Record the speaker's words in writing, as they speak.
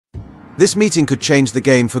This meeting could change the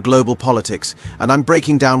game for global politics, and I'm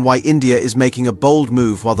breaking down why India is making a bold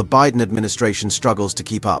move while the Biden administration struggles to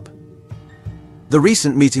keep up. The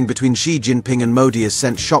recent meeting between Xi Jinping and Modi has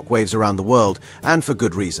sent shockwaves around the world, and for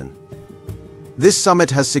good reason. This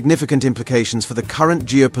summit has significant implications for the current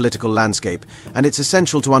geopolitical landscape, and it's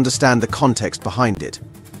essential to understand the context behind it.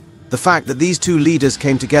 The fact that these two leaders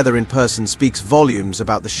came together in person speaks volumes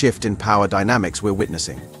about the shift in power dynamics we're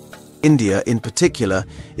witnessing. India, in particular,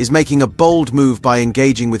 is making a bold move by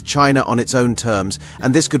engaging with China on its own terms,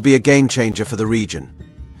 and this could be a game-changer for the region.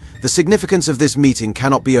 The significance of this meeting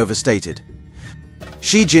cannot be overstated.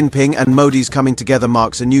 Xi Jinping and Modi's coming together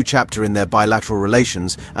marks a new chapter in their bilateral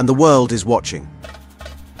relations, and the world is watching.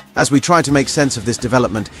 As we try to make sense of this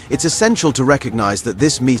development, it's essential to recognize that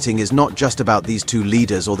this meeting is not just about these two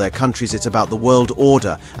leaders or their countries, it's about the world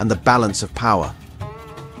order and the balance of power.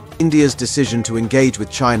 India's decision to engage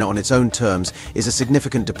with China on its own terms is a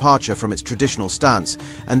significant departure from its traditional stance,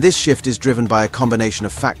 and this shift is driven by a combination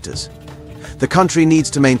of factors. The country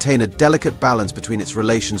needs to maintain a delicate balance between its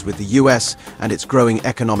relations with the US and its growing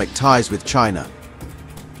economic ties with China.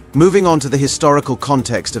 Moving on to the historical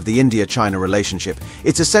context of the India-China relationship,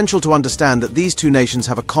 it's essential to understand that these two nations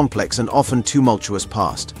have a complex and often tumultuous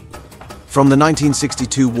past. From the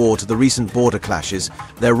 1962 war to the recent border clashes,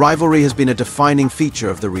 their rivalry has been a defining feature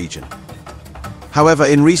of the region. However,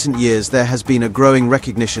 in recent years there has been a growing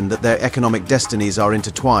recognition that their economic destinies are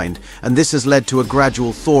intertwined, and this has led to a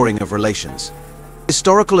gradual thawing of relations.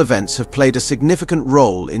 Historical events have played a significant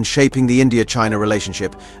role in shaping the India-China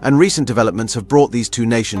relationship, and recent developments have brought these two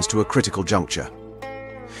nations to a critical juncture.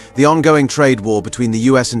 The ongoing trade war between the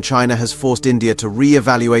US and China has forced India to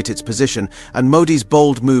re-evaluate its position, and Modi's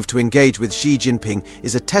bold move to engage with Xi Jinping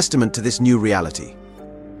is a testament to this new reality.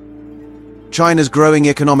 China's growing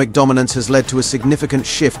economic dominance has led to a significant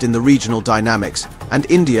shift in the regional dynamics, and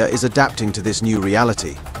India is adapting to this new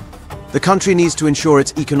reality. The country needs to ensure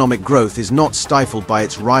its economic growth is not stifled by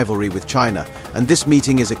its rivalry with China, and this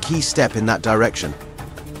meeting is a key step in that direction.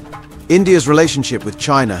 India's relationship with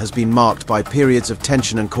China has been marked by periods of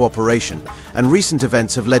tension and cooperation, and recent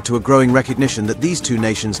events have led to a growing recognition that these two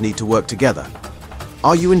nations need to work together.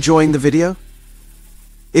 Are you enjoying the video?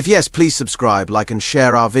 If yes, please subscribe, like and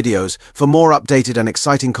share our videos. For more updated and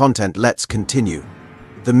exciting content, let's continue.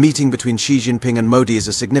 The meeting between Xi Jinping and Modi is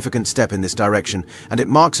a significant step in this direction, and it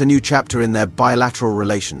marks a new chapter in their bilateral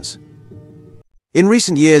relations. In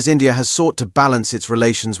recent years, India has sought to balance its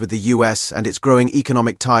relations with the US and its growing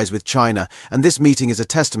economic ties with China, and this meeting is a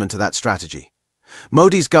testament to that strategy.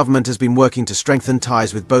 Modi's government has been working to strengthen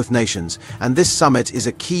ties with both nations, and this summit is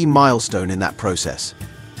a key milestone in that process.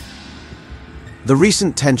 The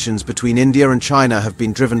recent tensions between India and China have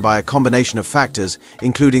been driven by a combination of factors,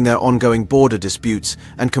 including their ongoing border disputes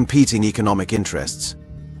and competing economic interests.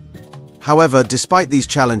 However, despite these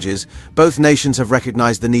challenges, both nations have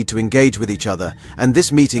recognized the need to engage with each other, and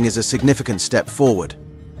this meeting is a significant step forward.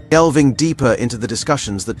 Delving deeper into the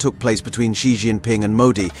discussions that took place between Xi Jinping and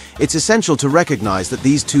Modi, it's essential to recognize that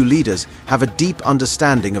these two leaders have a deep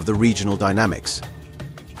understanding of the regional dynamics.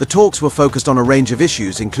 The talks were focused on a range of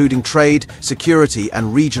issues, including trade, security,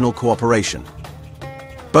 and regional cooperation.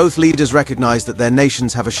 Both leaders recognized that their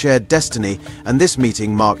nations have a shared destiny, and this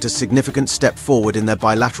meeting marked a significant step forward in their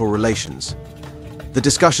bilateral relations. The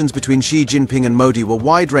discussions between Xi Jinping and Modi were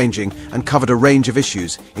wide-ranging and covered a range of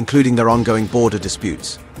issues, including their ongoing border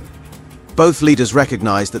disputes. Both leaders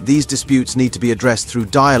recognized that these disputes need to be addressed through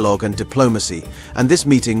dialogue and diplomacy, and this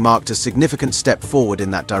meeting marked a significant step forward in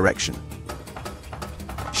that direction.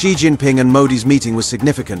 Xi Jinping and Modi's meeting was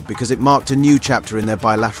significant because it marked a new chapter in their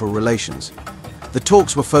bilateral relations. The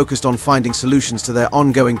talks were focused on finding solutions to their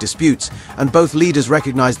ongoing disputes, and both leaders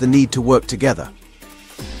recognized the need to work together.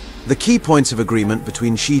 The key points of agreement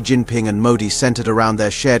between Xi Jinping and Modi centered around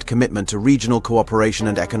their shared commitment to regional cooperation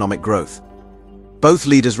and economic growth. Both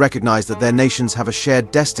leaders recognized that their nations have a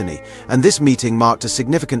shared destiny, and this meeting marked a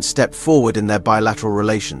significant step forward in their bilateral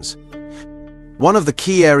relations. One of the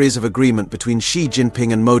key areas of agreement between Xi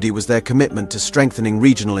Jinping and Modi was their commitment to strengthening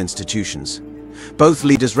regional institutions. Both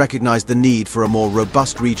leaders recognized the need for a more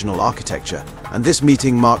robust regional architecture, and this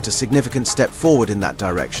meeting marked a significant step forward in that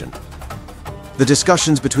direction. The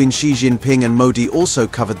discussions between Xi Jinping and Modi also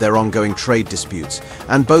covered their ongoing trade disputes,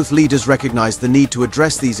 and both leaders recognized the need to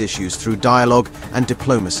address these issues through dialogue and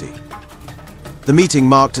diplomacy. The meeting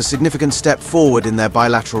marked a significant step forward in their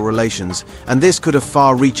bilateral relations, and this could have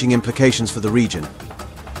far-reaching implications for the region.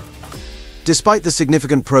 Despite the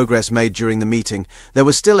significant progress made during the meeting, there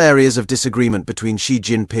were still areas of disagreement between Xi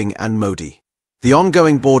Jinping and Modi. The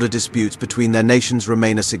ongoing border disputes between their nations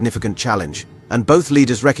remain a significant challenge, and both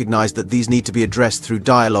leaders recognize that these need to be addressed through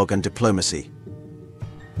dialogue and diplomacy.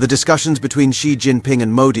 The discussions between Xi Jinping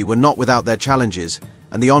and Modi were not without their challenges,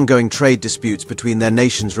 and the ongoing trade disputes between their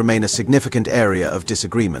nations remain a significant area of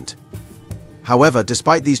disagreement. However,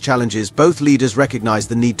 despite these challenges, both leaders recognize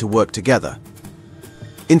the need to work together.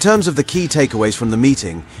 In terms of the key takeaways from the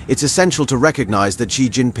meeting, it's essential to recognize that Xi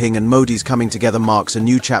Jinping and Modi's coming together marks a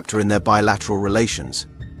new chapter in their bilateral relations.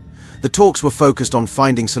 The talks were focused on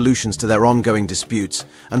finding solutions to their ongoing disputes,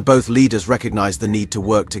 and both leaders recognized the need to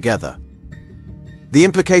work together. The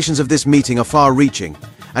implications of this meeting are far-reaching,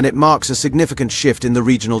 and it marks a significant shift in the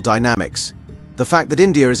regional dynamics. The fact that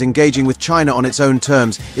India is engaging with China on its own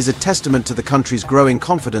terms is a testament to the country's growing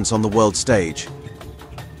confidence on the world stage.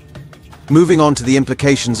 Moving on to the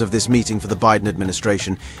implications of this meeting for the Biden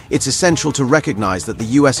administration, it's essential to recognize that the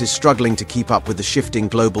US is struggling to keep up with the shifting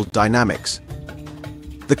global dynamics.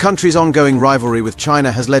 The country's ongoing rivalry with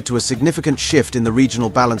China has led to a significant shift in the regional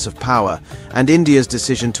balance of power, and India's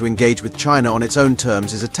decision to engage with China on its own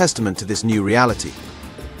terms is a testament to this new reality.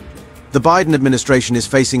 The Biden administration is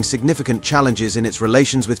facing significant challenges in its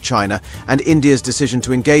relations with China, and India's decision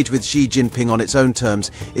to engage with Xi Jinping on its own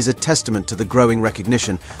terms is a testament to the growing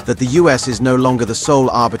recognition that the US is no longer the sole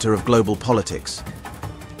arbiter of global politics.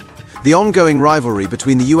 The ongoing rivalry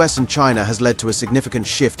between the US and China has led to a significant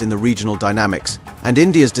shift in the regional dynamics, and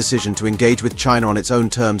India's decision to engage with China on its own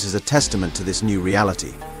terms is a testament to this new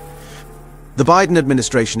reality. The Biden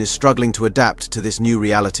administration is struggling to adapt to this new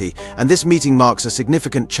reality, and this meeting marks a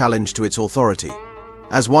significant challenge to its authority.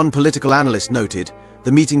 As one political analyst noted,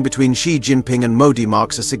 the meeting between Xi Jinping and Modi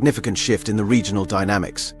marks a significant shift in the regional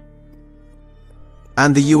dynamics.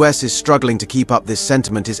 And the US is struggling to keep up. This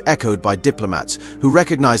sentiment is echoed by diplomats who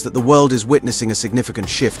recognize that the world is witnessing a significant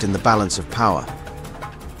shift in the balance of power.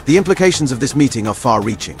 The implications of this meeting are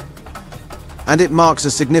far-reaching, and it marks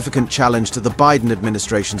a significant challenge to the Biden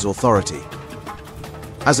administration's authority.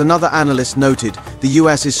 As another analyst noted, the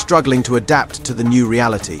US is struggling to adapt to the new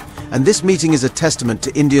reality, and this meeting is a testament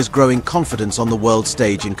to India's growing confidence on the world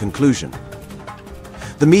stage. In conclusion,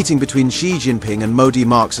 the meeting between Xi Jinping and Modi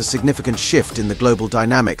marks a significant shift in the global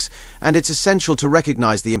dynamics, and it's essential to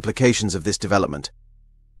recognize the implications of this development.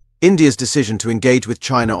 India's decision to engage with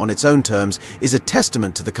China on its own terms is a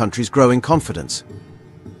testament to the country's growing confidence,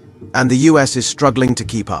 and the US is struggling to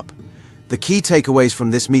keep up. The key takeaways from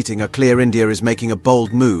this meeting are clear: India is making a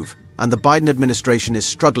bold move, and the Biden administration is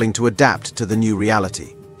struggling to adapt to the new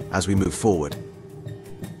reality. As we move forward,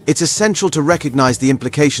 it's essential to recognize the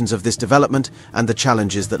implications of this development and the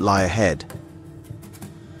challenges that lie ahead.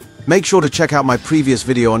 Make sure to check out my previous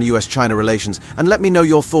video on US-China relations and let me know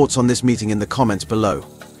your thoughts on this meeting in the comments below.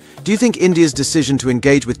 Do you think India's decision to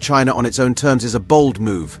engage with China on its own terms is a bold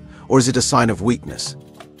move, or is it a sign of weakness?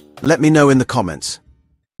 Let me know in the comments.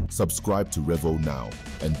 Subscribe to Revo now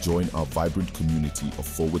and join our vibrant community of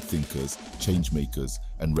forward thinkers, change makers,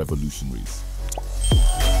 and revolutionaries.